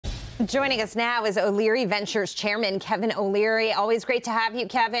Joining us now is O'Leary Ventures Chairman Kevin O'Leary. Always great to have you,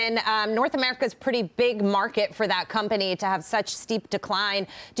 Kevin. North America's pretty big market for that company to have such steep decline.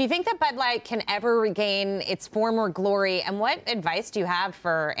 Do you think that Bud Light can ever regain its former glory? And what advice do you have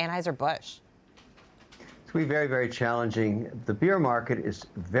for Anheuser-Busch? It's going to be very, very challenging. The beer market is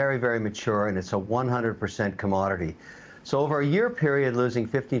very, very mature, and it's a 100% commodity. So over a year period, losing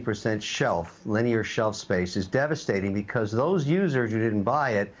 15% linear shelf space is devastating because those users who didn't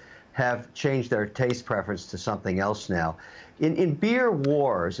buy it have changed their taste preference to something else now. In beer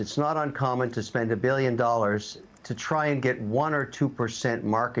wars, it's not uncommon to spend $1 billion to try and get 1 or 2%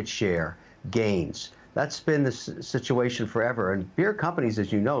 market share gains. That's been the situation forever. And beer companies,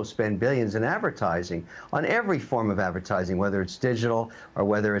 as you know, spend billions in advertising on every form of advertising, whether it's digital or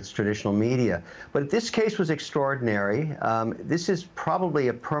whether it's traditional media. But this case was extraordinary. This is probably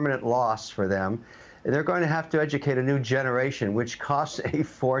a permanent loss for them. They're going to have to educate a new generation, which costs a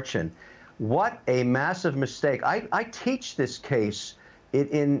fortune. What a massive mistake. I teach this case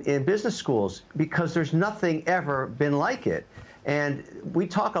in business schools because there's nothing ever been like it. And we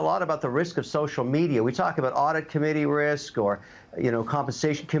talk a lot about the risk of social media. We talk about audit committee risk or,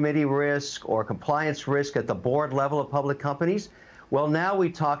 compensation committee risk or compliance risk at the board level of public companies. Well, now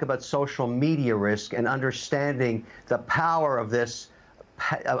we talk about social media risk and understanding the power of this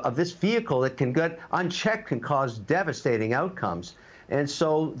vehicle that can get unchecked can cause devastating outcomes. And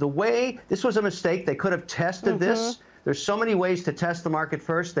so this was a mistake. They could have tested this. There's so many ways to test the market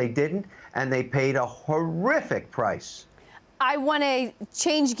first. They didn't, and they paid a horrific price. I want to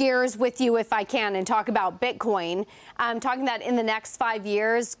change gears with you, if I can, and talk about Bitcoin. I'm talking that in the next 5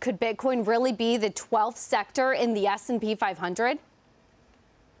 years, could Bitcoin really be the 12th sector in the S&P 500?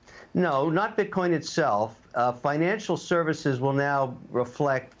 No, not Bitcoin itself. Financial services will now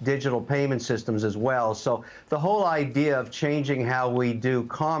reflect digital payment systems as well. So the whole idea of changing how we do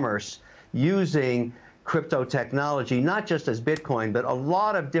commerce using crypto technology, not just as Bitcoin, but a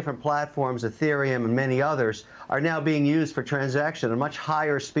lot of different platforms, Ethereum and many others, are now being used for transaction at a much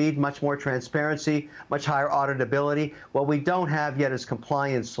higher speed, much more transparency, much higher auditability. What we don't have yet is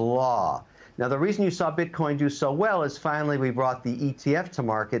compliance law. Now, the reason you saw Bitcoin do so well is finally we brought the ETF to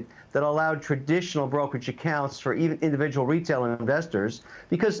market that allowed traditional brokerage accounts for even individual retail investors,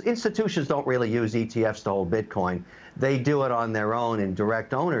 because institutions don't really use ETFs to hold Bitcoin. They do it on their own in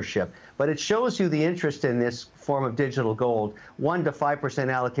direct ownership. But it shows you the interest in this form of digital gold. 1 to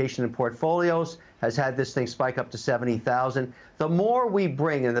 5% allocation in portfolios has had this thing spike up to 70,000. The more we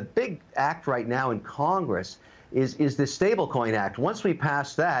bring, and the big act right now in Congress is the Stablecoin Act. Once we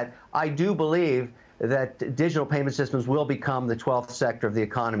pass that, I do believe that digital payment systems will become the 12th sector of the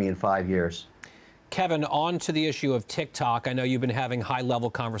economy in 5 years. Kevin, on to the issue of TikTok. I know you've been having high-level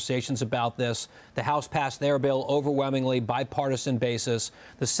conversations about this. The House passed their bill overwhelmingly bipartisan basis.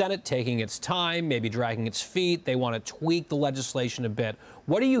 The Senate taking its time, maybe dragging its feet. They want to tweak the legislation a bit.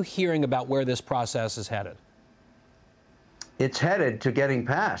 What are you hearing about where this process is headed? It's headed to getting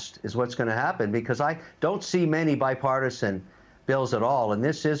passed is what's going to happen, because I don't see many bipartisan bills at all, and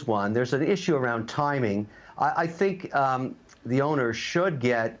this is one. There's an issue around timing. I think the owners should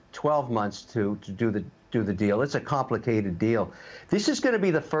get 12 months to do the deal. It's a complicated deal. This is going to be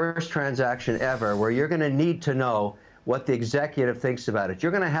the first transaction ever where you're going to need to know what the executive thinks about it.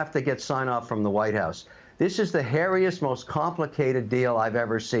 You're going to have to get sign-off from the White House. This is the hairiest, most complicated deal I've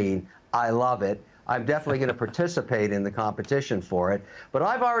ever seen. I love it. I'm definitely going to participate in the competition for it. But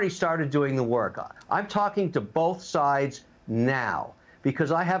I've already started doing the work. I'm talking to both sides now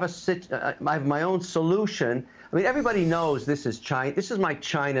because I have my own solution. I mean, everybody knows this is China. This is my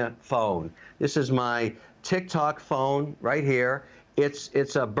China phone. This is my TikTok phone right here.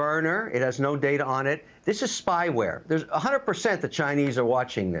 It's a burner. It has no data on it. This is spyware. There's 100% the Chinese are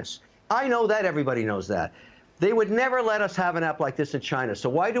watching this. I know that. Everybody knows that. They would never let us have an app like this in China. So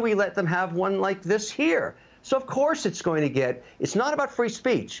why do we let them have one like this here? So of course it's going to get, it's not about free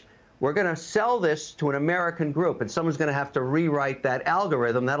speech. We're going to sell this to an American group, and someone's going to have to rewrite that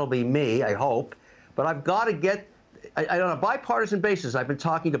algorithm. That'll be me, I hope. But I've got to get, on a bipartisan basis, I've been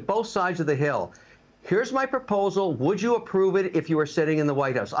talking to both sides of the Hill. Here's my proposal. Would you approve it if you were sitting in the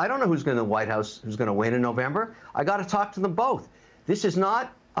White House? I don't know who's going to the White House, who's going to win in November. I got to talk to them both. This is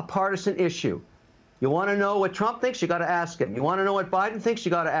not a partisan issue. You want to know what Trump thinks? You got to ask him. You want to know what Biden thinks?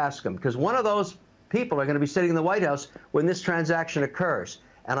 You got to ask him, because one of those people are going to be sitting in the White House when this transaction occurs.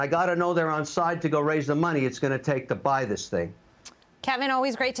 And I got to know they're on side to go raise the money it's going to take to buy this thing. Kevin,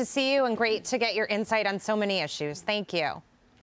 always great to see you and great to get your insight on so many issues. Thank you.